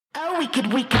Oh, we could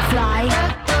fly.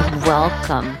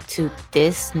 Welcome to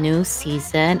this new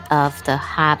season of the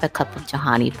Have a Cup of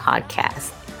Jahani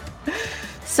podcast.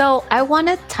 So, I want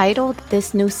to title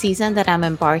this new season that I'm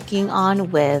embarking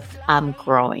on with I'm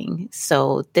Growing.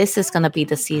 So, this is going to be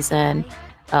the season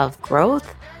of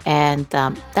growth. And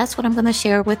that's what I'm going to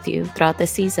share with you throughout the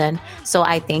season. So,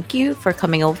 I thank you for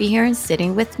coming over here and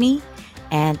sitting with me.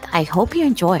 And I hope you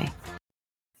enjoy.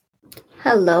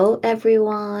 Hello,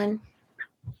 everyone.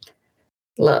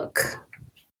 Look,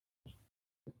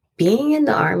 being in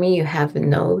the army, you have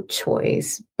no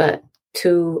choice but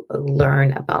to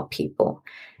learn about people.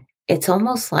 It's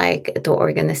almost like the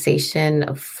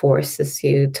organization forces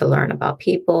you to learn about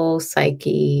people,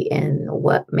 psyche, and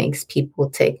what makes people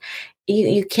tick.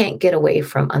 You can't get away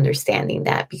from understanding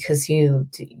that because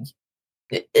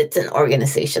it's an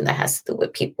organization that has to do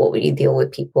with people. You deal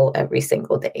with people every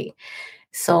single day.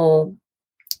 So,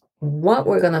 what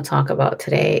we're going to talk about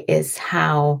today is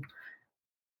how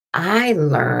I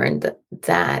learned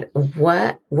that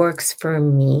what works for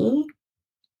me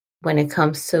when it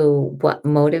comes to what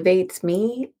motivates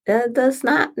me does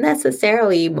not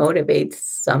necessarily motivate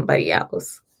somebody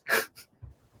else.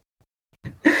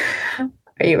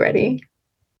 Are you ready?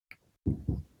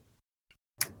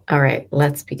 All right,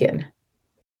 let's begin.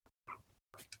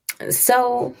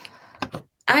 So,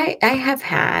 I have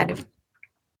had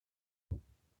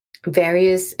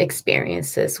various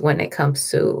experiences when it comes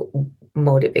to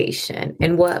motivation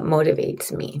and what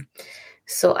motivates me.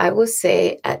 So I would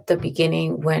say at the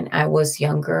beginning when I was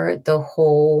younger, the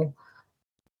whole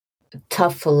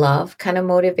tough love kind of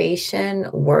motivation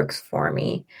works for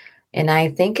me. And I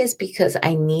think it's because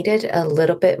I needed a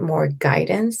little bit more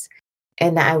guidance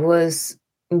and I was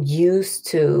used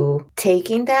to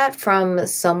taking that from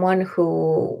someone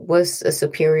who was a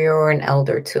superior or an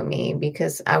elder to me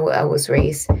because I was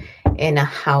raised in a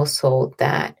household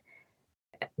that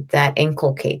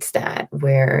inculcates that,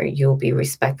 where you'll be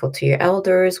respectful to your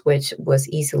elders, which was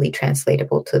easily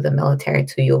translatable to the military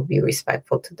to you'll be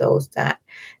respectful to those that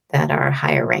are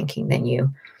higher ranking than you.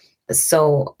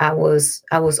 So I was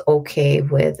okay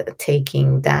with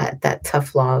taking that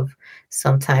tough love,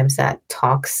 sometimes that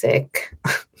toxic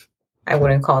I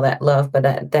wouldn't call that love, but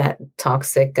that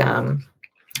toxic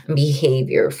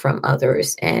behavior from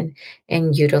others and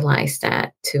utilize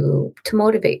that to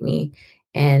motivate me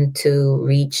and to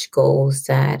reach goals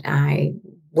that I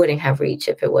wouldn't have reached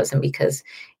if it wasn't because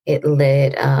it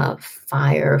lit a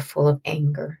fire full of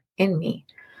anger in me.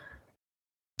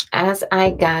 As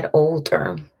I got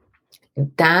older,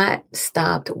 that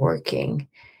stopped working.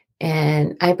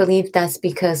 And I believe that's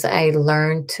because I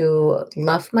learned to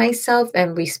love myself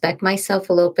and respect myself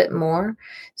a little bit more.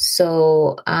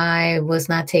 So I was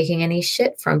not taking any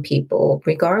shit from people,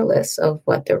 regardless of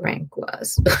what their rank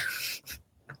was.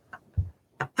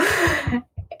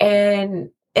 and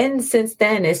since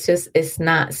then, it's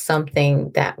not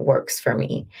something that works for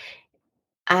me.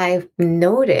 I've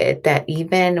noted that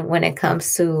even when it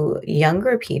comes to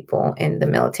younger people in the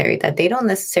military, that they don't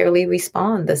necessarily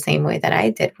respond the same way that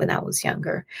I did when I was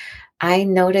younger. I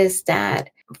noticed that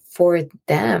for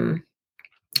them,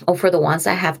 or for the ones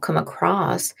I have come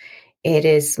across, it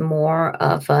is more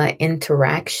of an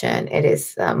interaction. It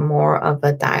is more of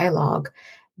a dialogue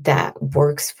that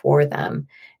works for them.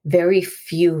 Very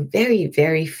few, very,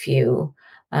 very few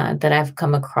that I've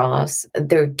come across,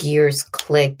 their gears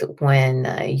clicked when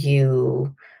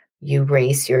you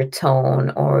raise your tone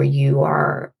or you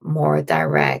are more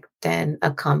direct than a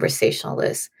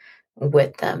conversationalist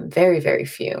with them. Very, very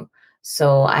few.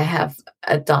 So I have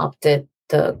adopted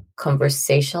the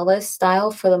conversationalist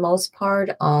style for the most part,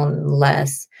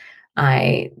 unless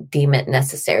I deem it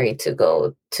necessary to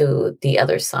go to the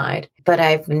other side. But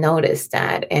I've noticed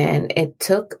that, and it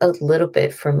took a little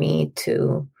bit for me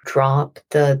to drop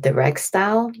the direct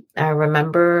style. I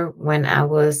remember when I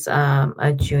was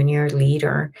a junior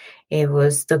leader, it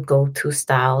was the go-to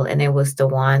style, and it was the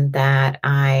one that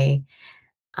I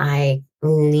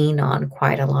lean on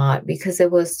quite a lot because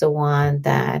it was the one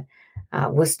that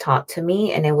was taught to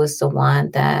me, and it was the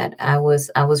one that I was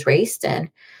raised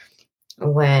in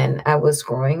when I was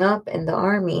growing up in the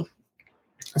army.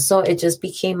 So it just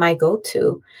became my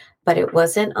go-to. But it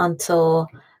wasn't until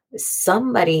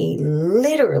somebody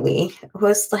literally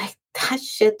was like, "That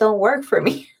shit don't work for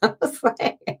me."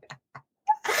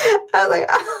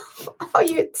 "Oh,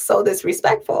 you're so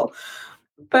disrespectful."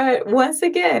 But once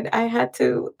again, I had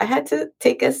to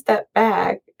take a step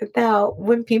back. Now,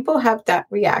 when people have that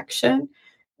reaction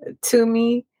to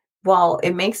me, while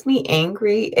it makes me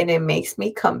angry and it makes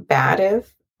me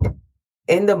combative,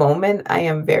 in the moment, I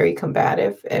am very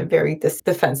combative and very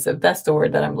defensive. That's the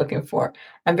word that I'm looking for.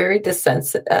 I'm very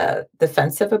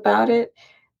defensive about it.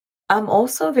 I'm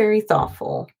also very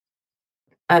thoughtful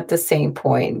at the same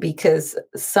point because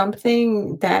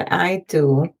something that I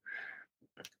do,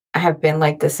 I have been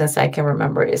like this since I can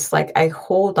remember. It's like I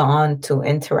hold on to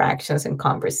interactions and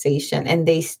conversation and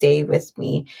they stay with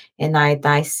me and I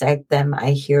dissect them.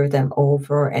 I hear them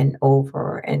over and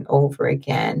over and over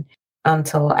again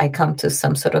until I come to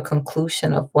some sort of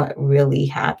conclusion of what really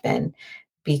happened.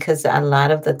 Because a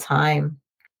lot of the time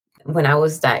when I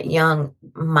was that young,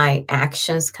 my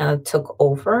actions kind of took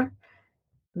over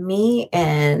me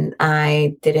and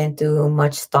I didn't do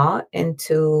much thought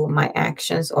into my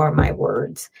actions or my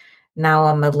words. Now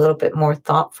I'm a little bit more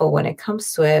thoughtful when it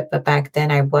comes to it, but back then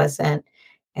I wasn't.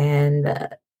 And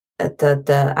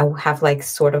the I have like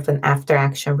sort of an after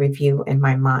action review in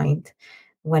my mind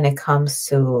when it comes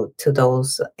to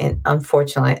those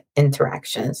unfortunate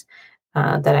interactions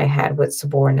that I had with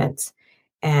subordinates.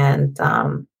 And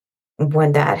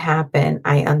when that happened,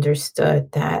 I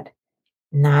understood that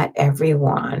not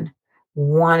everyone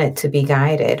wanted to be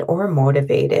guided or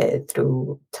motivated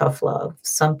through tough love.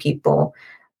 Some people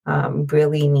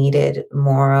really needed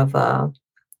more of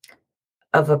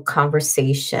a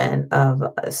conversation of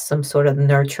some sort of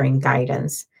nurturing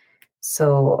guidance,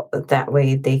 so that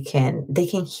way they can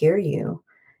hear you.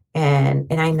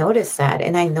 And I noticed that,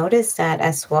 and I noticed that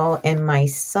as well in my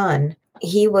son.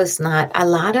 He was not a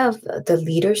lot of the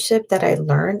leadership that I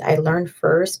learned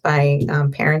first by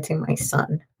parenting my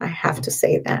son. I have to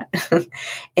say that.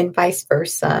 And vice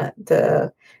versa.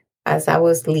 The As I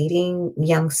was leading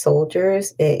young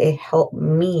soldiers, it helped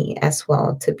me as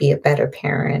well to be a better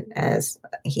parent as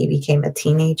he became a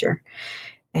teenager.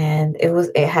 And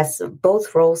it has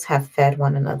both roles have fed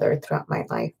one another throughout my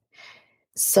life.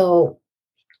 So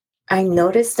I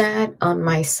noticed that on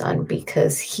my son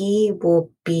because he will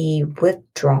be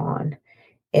withdrawn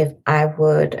if I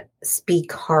would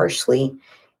speak harshly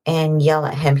and yell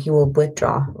at him. He will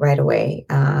withdraw right away.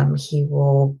 He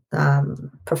will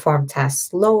perform tasks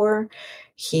slower.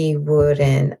 He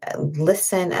wouldn't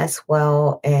listen as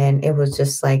well. And it was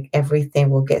just like everything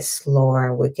will get slower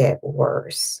and would get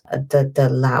worse the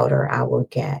louder I would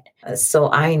get.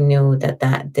 So I knew that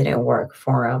that didn't work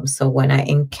for him. So when I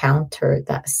encountered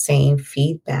that same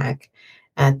feedback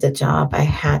at the job, I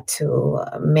had to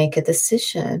make a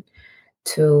decision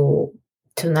to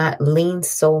not lean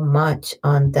so much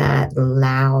on that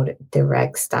loud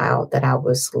direct style that I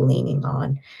was leaning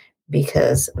on,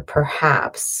 because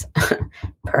perhaps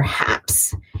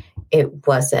perhaps it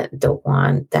wasn't the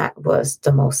one that was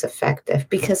the most effective,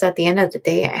 because at the end of the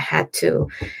day I had to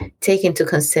take into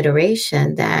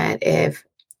consideration that if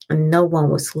no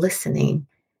one was listening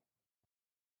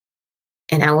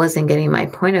and I wasn't getting my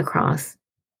point across,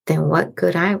 then what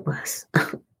good I was.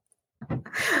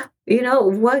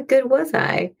 What good was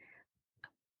I?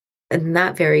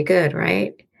 Not very good,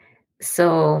 right?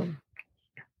 So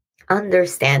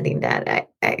understanding that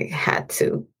I had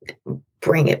to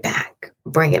bring it back.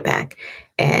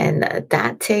 And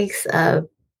that takes a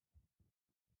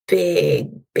big,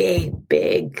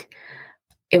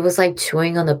 it was like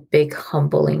chewing on a big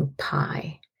humbling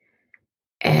pie.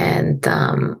 And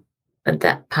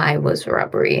that pie was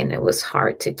rubbery and it was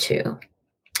hard to chew.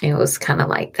 It was kind of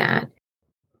like that.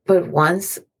 But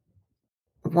once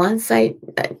I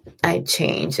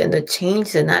changed, and the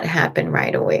change did not happen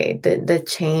right away. The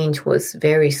change was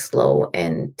very slow,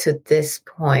 and to this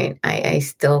point, I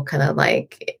still kind of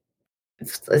like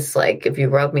it's like if you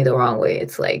rub me the wrong way,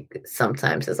 it's like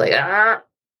sometimes it's like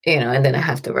and then I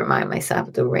have to remind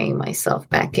myself to rein myself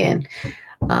back in,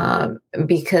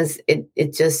 because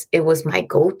it was my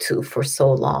go-to for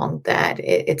so long that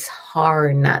it's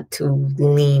hard not to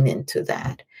lean into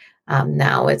that.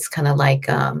 Now it's kind of like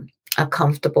a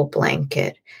comfortable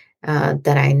blanket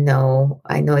that I know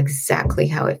exactly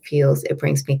how it feels. It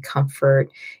brings me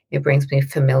comfort. It brings me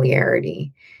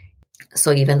familiarity.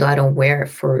 So even though I don't wear it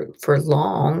for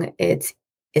long, it's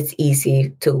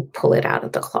easy to pull it out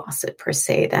of the closet per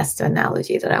se. That's the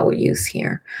analogy that I would use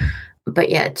here. But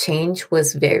yeah, change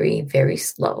was very, very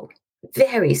slow.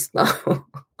 Very slow. Oh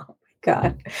my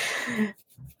God.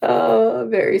 Oh,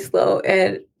 very slow.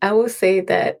 And I will say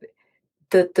that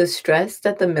the stress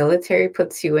that the military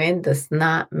puts you in does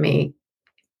not make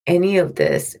any of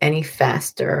this any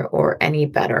faster or any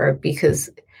better, because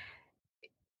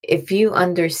if you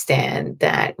understand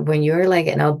that when you're like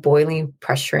in a boiling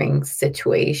pressuring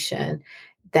situation,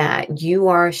 that you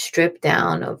are stripped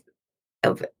down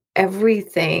of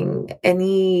everything,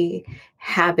 any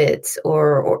habits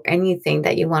or anything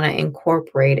that you want to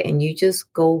incorporate, and you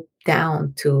just go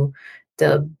down to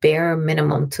the bare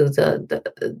minimum to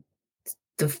the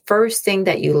first thing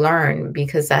that you learn,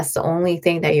 because that's the only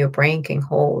thing that your brain can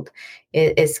hold.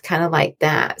 It's kind of like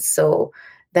that. So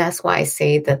that's why I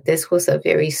say that this was a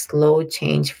very slow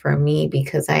change for me,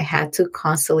 because I had to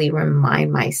constantly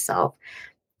remind myself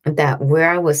that where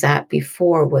I was at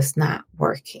before was not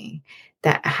working,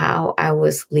 that how I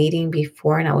was leading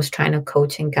before and I was trying to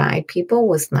coach and guide people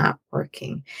was not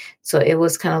working. So it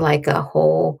was kind of like a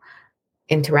whole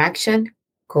interaction,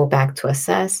 go back to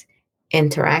assess,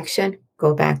 interaction,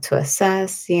 go back to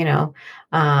assess,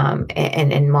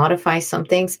 and modify some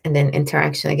things, and then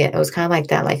interaction again. It was kind of like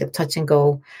that, like a touch and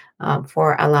go,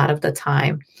 for a lot of the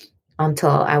time, until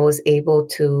I was able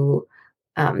to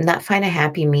not find a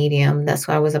happy medium. That's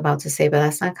what I was about to say, but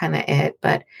that's not kind of it.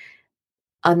 But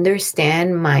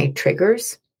understand my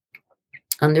triggers,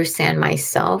 understand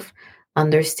myself,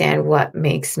 understand what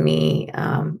makes me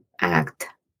act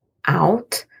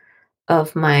out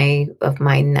of my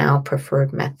now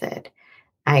preferred method.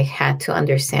 I had to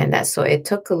understand that. So it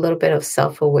took a little bit of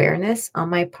self-awareness on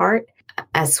my part,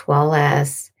 as well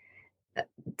as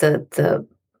the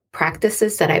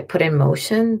practices that I put in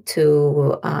motion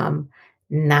to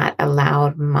not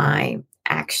allow my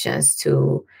actions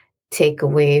to take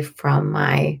away from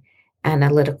my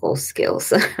analytical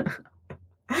skills.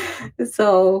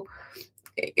 So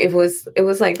it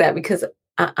was like that, because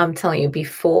I'm telling you,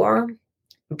 before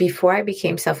I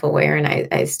became self-aware and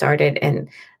I started, and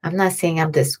I'm not saying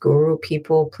I'm this guru,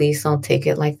 people, please don't take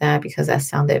it like that, because that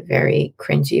sounded very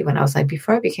cringy when I was like,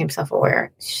 before I became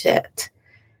self-aware, shit,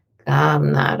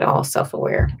 I'm not all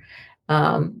self-aware.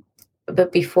 Um,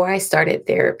 but before I started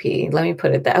therapy, let me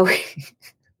put it that way,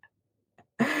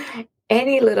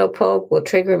 any little poke will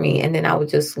trigger me, and then I would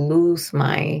just lose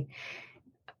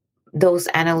those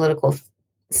analytical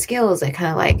skills that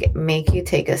kind of like make you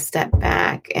take a step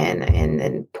back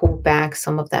and pull back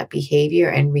some of that behavior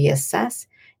and reassess,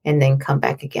 and then come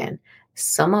back again.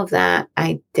 Some of that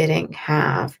I didn't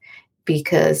have,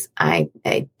 because I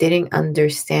didn't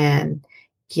understand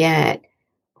yet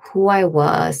who I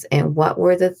was and what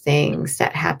were the things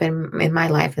that happened in my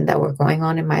life and that were going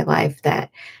on in my life that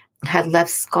had left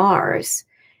scars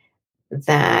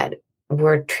that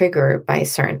were triggered by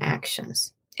certain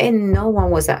actions. And no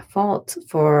one was at fault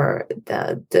for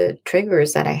the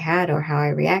triggers that I had or how I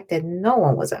reacted. No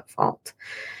one was at fault.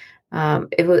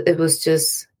 It was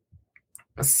just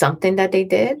something that they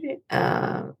did,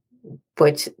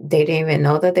 which they didn't even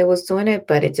know that they was doing it,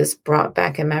 but it just brought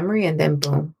back a memory, and then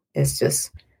boom,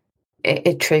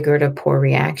 it triggered a poor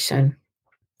reaction.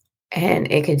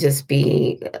 And it could just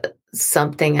be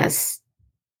something as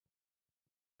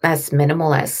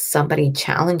minimal as somebody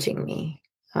challenging me.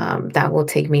 That will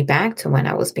take me back to when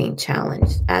I was being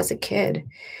challenged as a kid,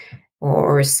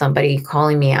 or somebody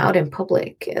calling me out in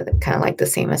public, kind of like the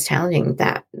same as challenging,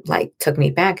 that like took me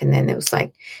back. And then it was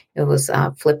like, it was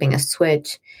flipping a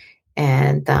switch.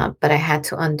 And, but I had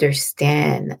to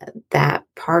understand that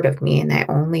part of me. And I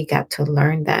only got to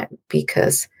learn that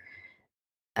because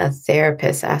a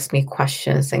therapist asked me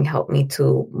questions and helped me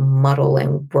to muddle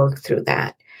and work through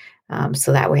that.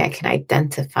 So that way I can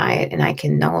identify it and I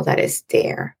can know that it's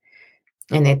there.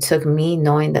 And it took me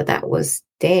knowing that that was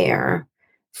there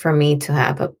for me to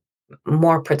have a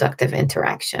more productive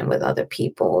interaction with other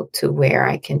people, to where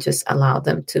I can just allow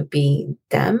them to be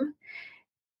them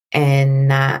and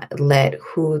not let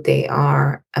who they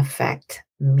are affect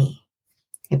me,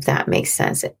 if that makes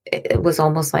sense. It was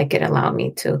almost like it allowed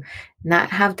me to not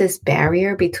have this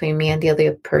barrier between me and the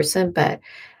other person, but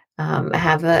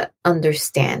have an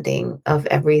understanding of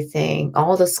everything,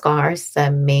 all the scars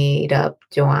that made up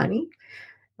Joannie,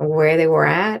 where they were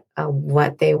at,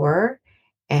 what they were,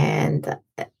 and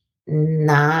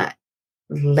not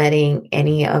letting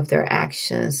any of their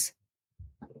actions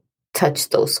touch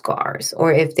those scars.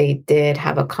 Or if they did,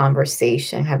 have a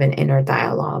conversation, have an inner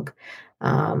dialogue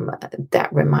that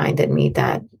reminded me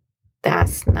that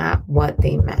that's not what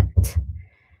they meant.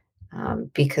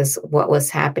 Because what was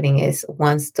happening is,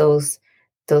 once those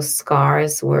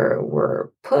scars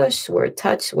were pushed, were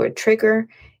touched, were triggered,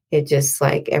 it just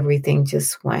like everything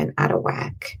just went out of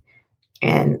whack.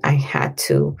 And I had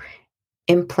to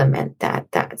implement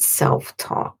that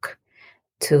self-talk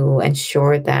to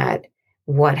ensure that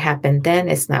what happened then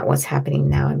is not what's happening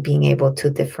now, and being able to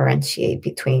differentiate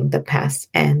between the past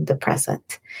and the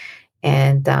present.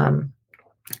 And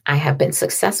I have been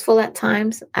successful at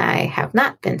times. I have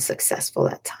not been successful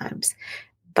at times,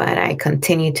 but I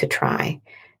continue to try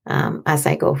as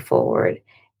I go forward.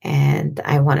 And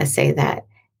I want to say that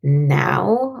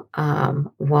now,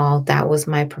 while that was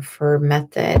my preferred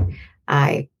method,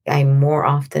 I more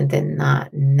often than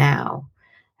not now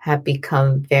have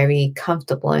become very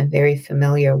comfortable and very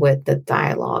familiar with the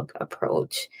dialogue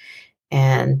approach.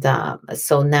 And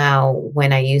so now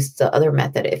when I use the other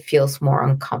method, it feels more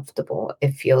uncomfortable.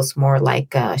 It feels more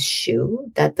like a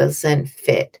shoe that doesn't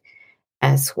fit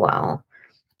as well.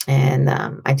 And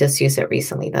I just used it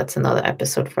recently. That's another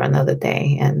episode for another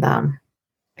day. And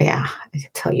yeah, I can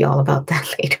tell you all about that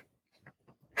later.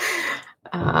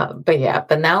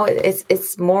 But now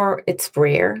it's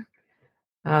rare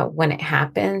when it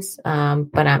happens.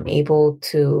 But I'm able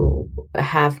to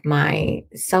have my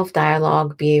self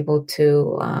dialogue, be able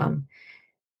to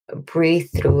breathe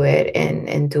through it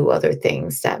and do other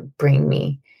things that bring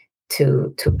me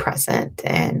to present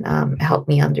and help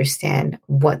me understand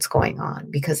what's going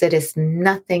on, because it is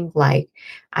nothing like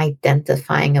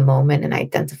identifying a moment and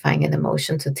identifying an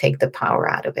emotion to take the power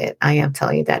out of it. I am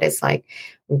telling you that it's like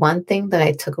one thing that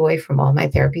I took away from all my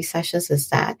therapy sessions is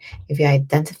that if you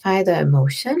identify the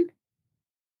emotion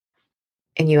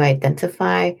and you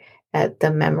identify that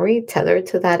the memory tethered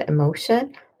to that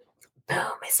emotion,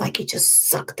 boom, it's like you just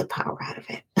suck the power out of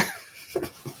it.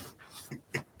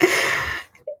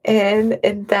 And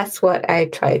that's what I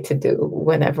try to do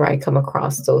whenever I come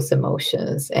across those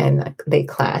emotions and they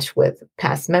clash with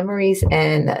past memories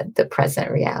and the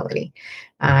present reality.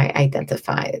 I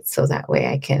identify it so that way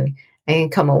I can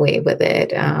come away with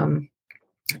it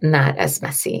not as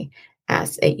messy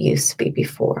as it used to be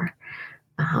before.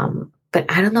 But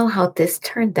I don't know how this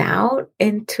turned out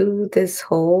into this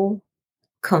whole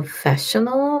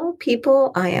confessional,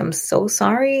 people. I am so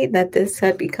sorry that this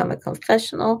had become a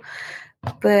confessional.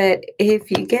 But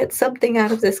if you get something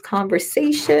out of this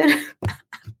conversation,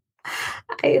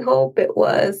 I hope it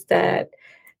was that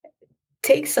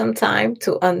take some time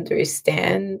to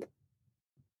understand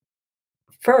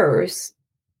first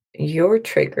your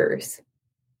triggers,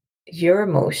 your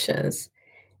emotions,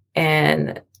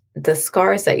 and the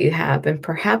scars that you have, and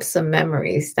perhaps the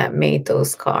memories that made those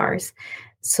scars.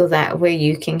 So that way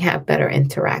you can have better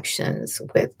interactions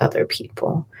with other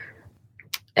people.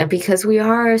 And because we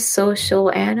are social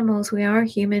animals, we are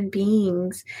human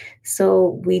beings.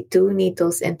 So we do need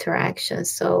those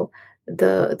interactions. So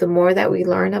the more that we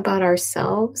learn about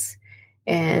ourselves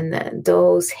and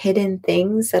those hidden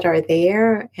things that are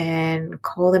there and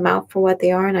call them out for what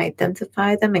they are and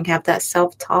identify them and have that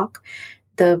self-talk,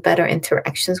 the better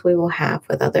interactions we will have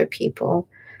with other people.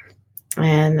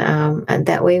 And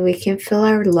that way we can fill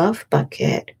our love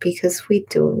bucket, because we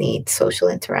do need social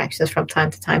interactions from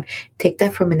time to time. Take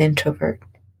that from an introvert.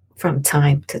 From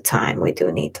time to time, we do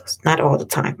need those. Not all the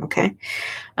time, okay?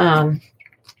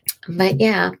 But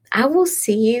yeah, I will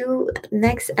see you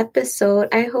next episode.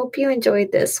 I hope you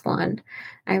enjoyed this one.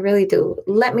 I really do.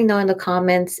 Let me know in the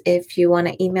comments if you want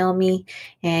to email me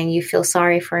and you feel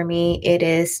sorry for me. It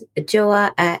is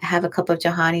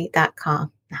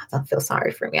joa@haveacupofjohanny.com. No, don't feel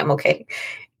sorry for me. I'm okay.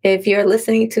 If you're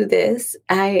listening to this,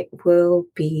 I will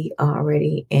be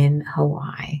already in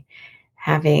Hawaii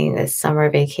having a summer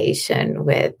vacation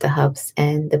with the hubs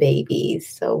and the babies.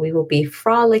 So we will be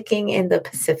frolicking in the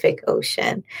Pacific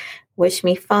Ocean. Wish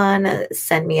me fun.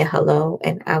 Send me a hello,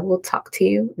 and I will talk to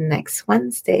you next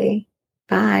Wednesday.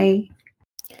 Bye.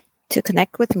 To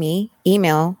connect with me,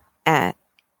 email at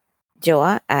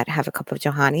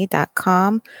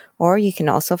joa@haveacupofjohanny.com, or you can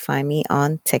also find me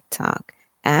on TikTok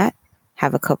at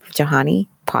Have a Cup of Johanny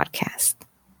Podcast.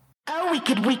 Oh, we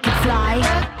could fly.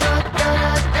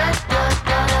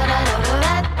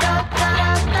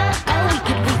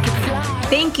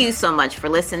 Thank you so much for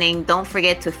listening. Don't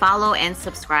forget to follow and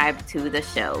subscribe to the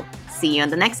show. See you on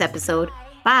the next episode.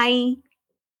 Bye.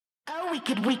 Oh, we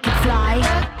could fly.